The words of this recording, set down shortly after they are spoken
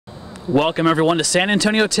Welcome everyone to San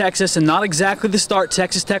Antonio, Texas, and not exactly the start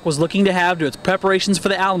Texas Tech was looking to have to its preparations for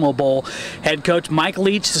the Alamo Bowl. Head coach Mike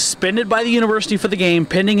Leach suspended by the university for the game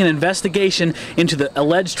pending an investigation into the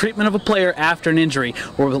alleged treatment of a player after an injury.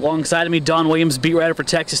 We're alongside of me, Don Williams, beat writer for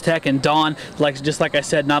Texas Tech, and Don, just like I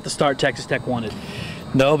said, not the start Texas Tech wanted.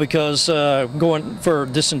 No, because going for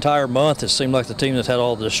this entire month, it seemed like the team that had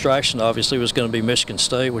all the distraction obviously was going to be Michigan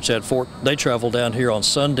State, which had they traveled down here on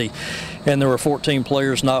Sunday, and there were 14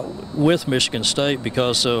 players not with Michigan State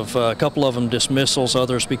because of a couple of them dismissals,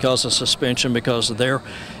 others because of suspension because of their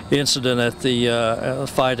incident at the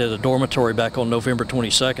fight at a dormitory back on November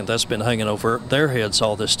 22nd. That's been hanging over their heads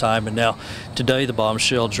all this time, and now today the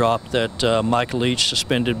bombshell dropped that Mike Leach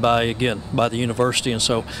suspended by the university, and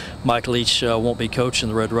so Mike Leach won't be coaching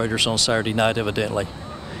the Red Raiders on Saturday night, evidently.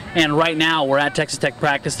 And right now we're at Texas Tech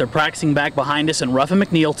practice. They're practicing back behind us, and Ruffin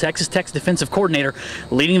McNeil, Texas Tech's defensive coordinator,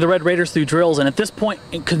 leading the Red Raiders through drills. And at this point,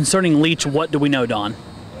 concerning Leach, what do we know, Don?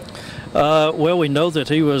 Well, we know that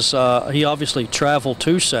he obviously traveled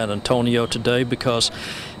to San Antonio today because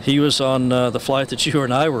he was on the flight that you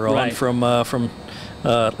and I were on, right, from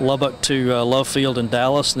Lubbock to Love Field in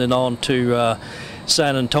Dallas, and then on to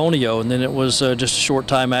San Antonio, and then it was just a short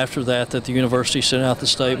time after that that the university sent out the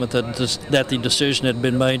statement that the decision had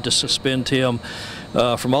been made to suspend him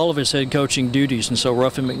from all of his head coaching duties. And so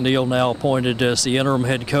Ruffin McNeil now appointed as the interim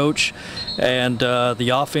head coach, and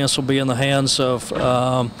the offense will be in the hands of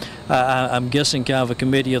I'm guessing kind of a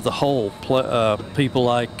committee of the whole, people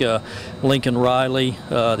like Lincoln Riley,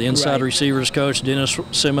 the inside receivers coach, Dennis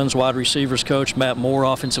Simmons, wide receivers coach, Matt Moore,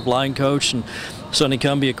 offensive line coach, and Sonny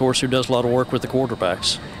Cumbie, of course, who does a lot of work with the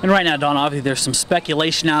quarterbacks. And right now, Don, obviously there's some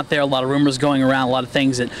speculation out there, a lot of rumors going around, a lot of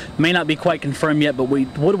things that may not be quite confirmed yet, but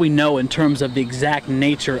what do we know in terms of the exact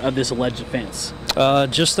nature of this alleged offense?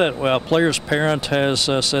 Just that, well, a player's parent has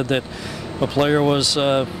said that a player was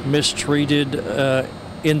mistreated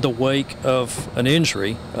in the wake of an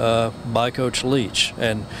injury by Coach Leach,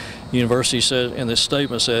 and the university said in this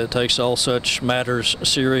statement said it takes all such matters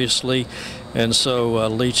seriously, and so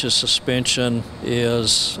Leach's suspension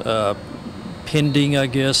is pending, I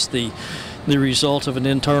guess, the result of an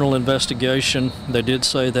internal investigation. They did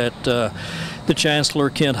say that the Chancellor,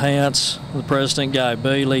 Kent Hance, the President, Guy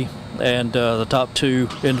Bailey, and the top two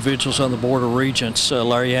individuals on the Board of Regents,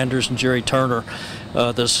 Larry Anders and Jerry Turner,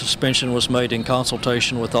 the suspension was made in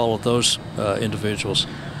consultation with all of those individuals.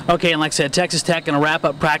 Okay, and like I said, Texas Tech going to wrap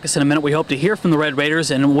up practice in a minute. We hope to hear from the Red Raiders,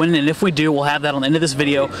 and when and if we do, we'll have that on the end of this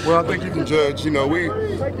video. Well, I think you can judge. You know, we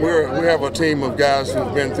have a team of guys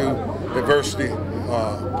who've been through adversity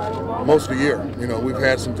most of the year. You know, we've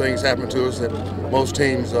had some things happen to us that most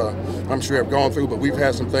teams, I'm sure, have gone through, but we've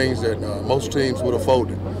had some things that most teams would have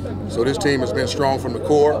folded. So this team has been strong from the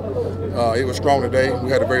core. It was strong today. We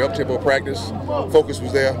had a very up-tempo practice. Focus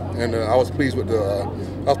was there, and I was pleased with the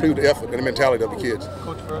effort and the mentality of the kids.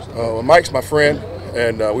 Mike's my friend,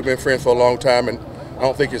 and we've been friends for a long time, and I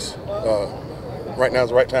don't think it's right now is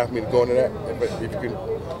the right time for me to go into that. But if you can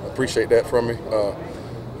appreciate that from me,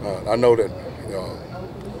 I know that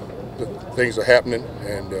things are happening,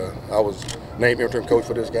 and I was named interim coach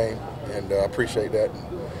for this game, and I appreciate that,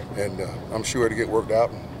 and I'm sure it'll get worked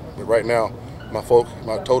out. But right now, my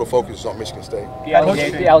total focus is on Michigan State. The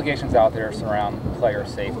allegations out there surround player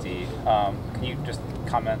safety. Can you just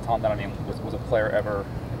comment on that? I mean, was a player ever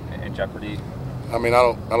in jeopardy? I mean,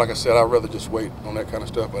 like I said, I'd rather just wait on that kind of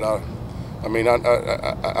stuff. But I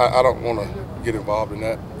don't want to get involved in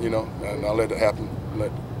that, you know, and I'll let it happen.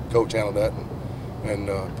 Let Coach handle that, and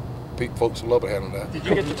folks will love to handle that. Did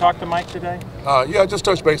you get to talk to Mike today? Yeah, I just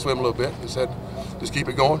touched base with him a little bit. He said, just keep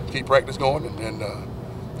it going, keep practice going, and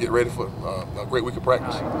get ready for a great week of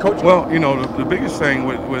practice. Coach, well, you know, the biggest thing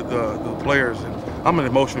with the players, and I'm an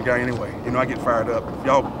emotional guy anyway. You know, I get fired up.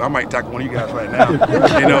 I might tackle one of you guys right now.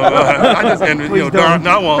 You know, Don,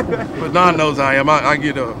 I won't, but Don knows I am. I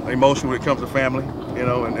get emotional when it comes to family. You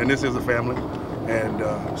know, and this is a family, and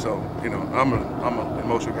so you know, I'm an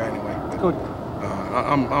emotional guy anyway. But,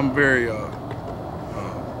 I'm very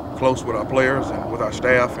close with our players and with our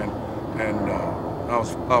staff, and I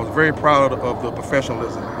was very proud of the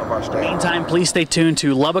professionalism of our staff. Meantime, please stay tuned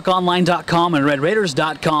to LubbockOnline.com and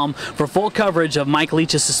RedRaiders.com for full coverage of Mike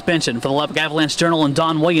Leach's suspension. For the Lubbock Avalanche-Journal and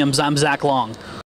Don Williams, I'm Zach Long.